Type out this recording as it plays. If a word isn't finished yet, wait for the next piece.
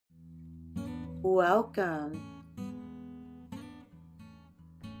Welcome.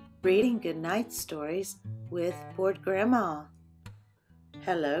 Reading good night stories with Bored Grandma.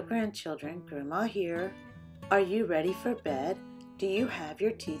 Hello, grandchildren. Grandma here. Are you ready for bed? Do you have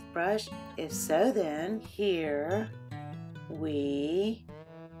your teeth brushed? If so, then here we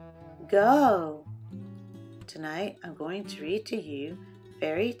go. Tonight I'm going to read to you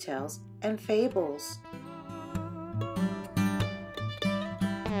fairy tales and fables.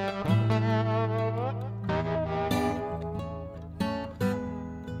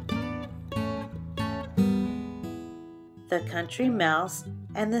 The Country Mouse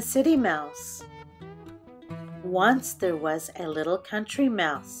and the City Mouse. Once there was a little country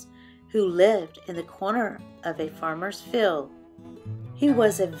mouse who lived in the corner of a farmer's field. He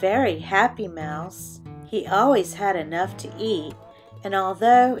was a very happy mouse. He always had enough to eat, and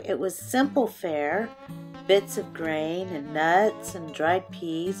although it was simple fare, bits of grain and nuts and dried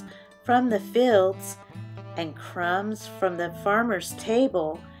peas from the fields and crumbs from the farmer's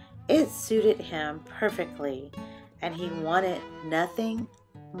table, it suited him perfectly, and he wanted nothing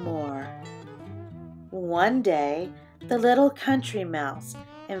more. One day, the little country mouse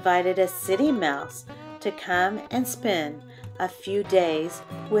invited a city mouse to come and spend a few days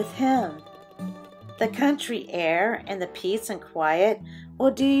with him. The country air and the peace and quiet will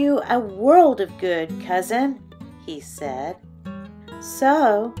do you a world of good, cousin, he said.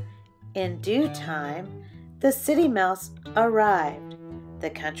 So, in due time, the city mouse arrived. The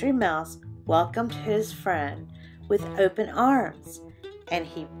country mouse welcomed his friend with open arms, and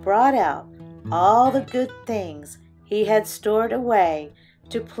he brought out all the good things he had stored away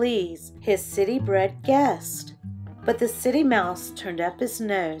to please his city-bred guest. But the city mouse turned up his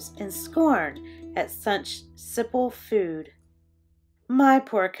nose in scorn at such simple food. "My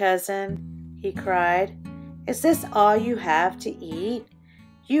poor cousin," he cried, "is this all you have to eat?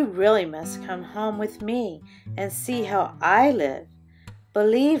 You really must come home with me and see how I live.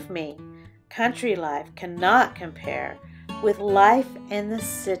 Believe me, country life cannot compare with life in the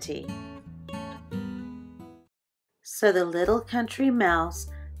city." So the little country mouse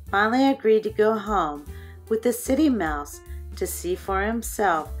finally agreed to go home with the city mouse to see for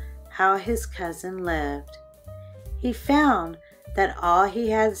himself how his cousin lived. He found that all he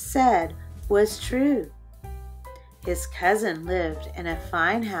had said was true. His cousin lived in a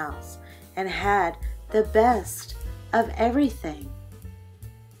fine house and had the best of everything.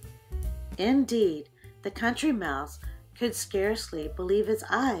 Indeed, the country mouse could scarcely believe his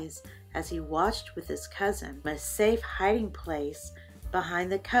eyes as he watched with his cousin a safe hiding place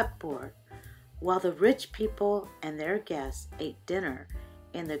behind the cupboard, while the rich people and their guests ate dinner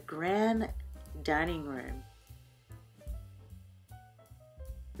in the grand dining room.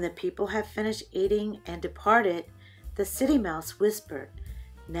 When the people had finished eating and departed, the city mouse whispered,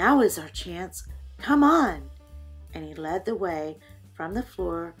 "Now is our chance, come on!" And he led the way from the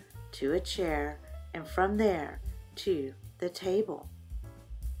floor to a chair, and from there to the table.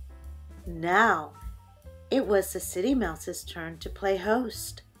 Now it was the city mouse's turn to play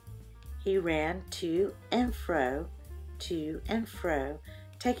host. He ran to and fro,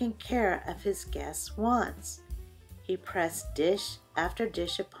 taking care of his guests' wants. He pressed dish after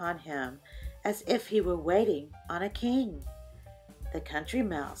dish upon him as if he were waiting on a king. The country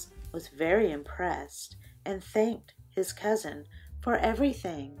mouse was very impressed and thanked his cousin for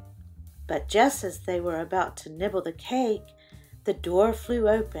everything. But just as they were about to nibble the cake, the door flew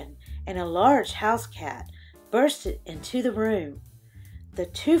open and a large house cat burst into the room. The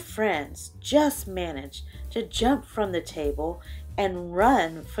two friends just managed to jump from the table and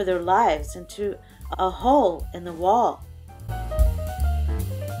run for their lives into a hole in the wall.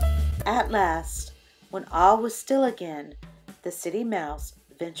 At last, when all was still again, the city mouse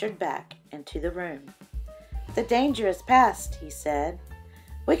ventured back into the room. "The danger is past," he said.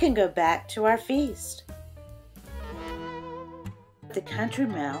 "We can go back to our feast." The country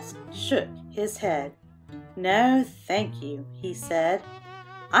mouse shook his head. "No, thank you," he said.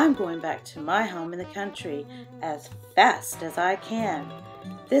 "I'm going back to my home in the country as fast as I can.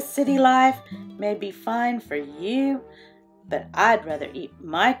 This city life may be fine for you, but I'd rather eat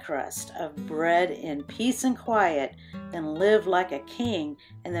my crust of bread in peace and quiet than live like a king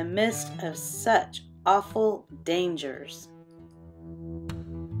in the midst of such awful dangers."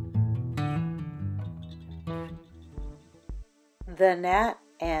 The Gnat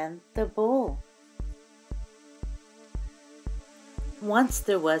and the Bull. Once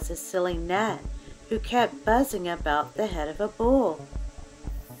there was a silly gnat who kept buzzing about the head of a bull.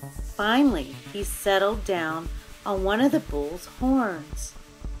 Finally, he settled down on one of the bull's horns.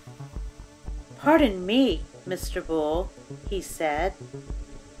 "Pardon me, Mr. Bull," he said,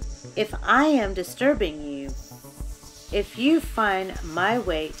 if I am disturbing you. If you find my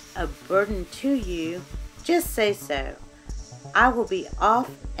weight a burden to you, just say so. I will be off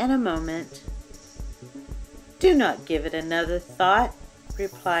in a moment." "Do not give it another thought,"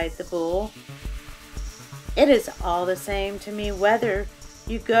 replied the bull. "It is all the same to me whether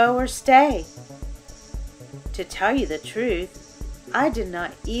you go or stay. To tell you the truth, I did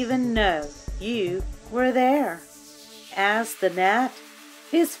not even know you were there." As the gnat,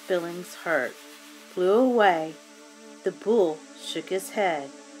 his feelings hurt, flew away, the bull shook his head.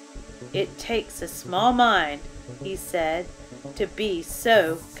 "It takes a small mind," he said, "to be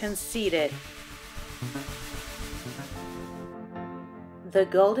so conceited." The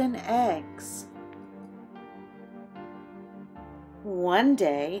golden eggs. One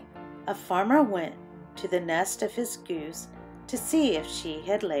day, a farmer went to the nest of his goose to see if she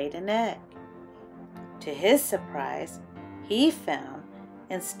had laid an egg. To his surprise, he found,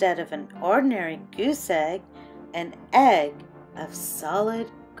 instead of an ordinary goose egg, an egg of solid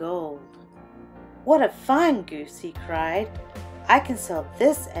gold. "What a fine goose!" he cried. "I can sell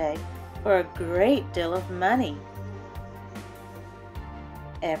this egg for a great deal of money."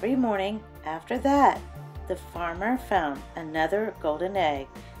 Every morning after that, the farmer found another golden egg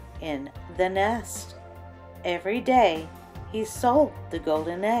in the nest. Every day he sold the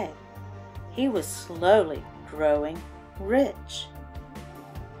golden egg. He was slowly growing rich.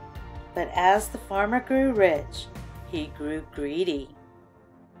 But as the farmer grew rich, he grew greedy.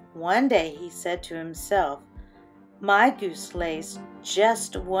 One day he said to himself, "My goose lays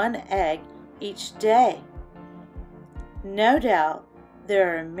just one egg each day. No doubt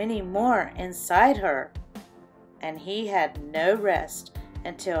there are many more inside her." And he had no rest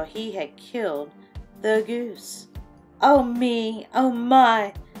until he had killed the goose. "Oh me, oh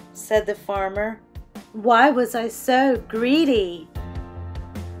my," said the farmer. "Why was I so greedy?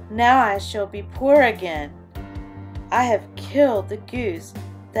 Now I shall be poor again. I have killed the goose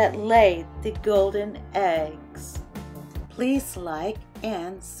that laid the golden eggs." Please like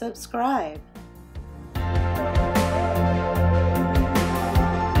and subscribe.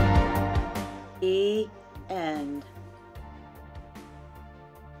 The end.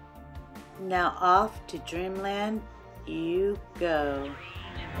 Now off to dreamland you go.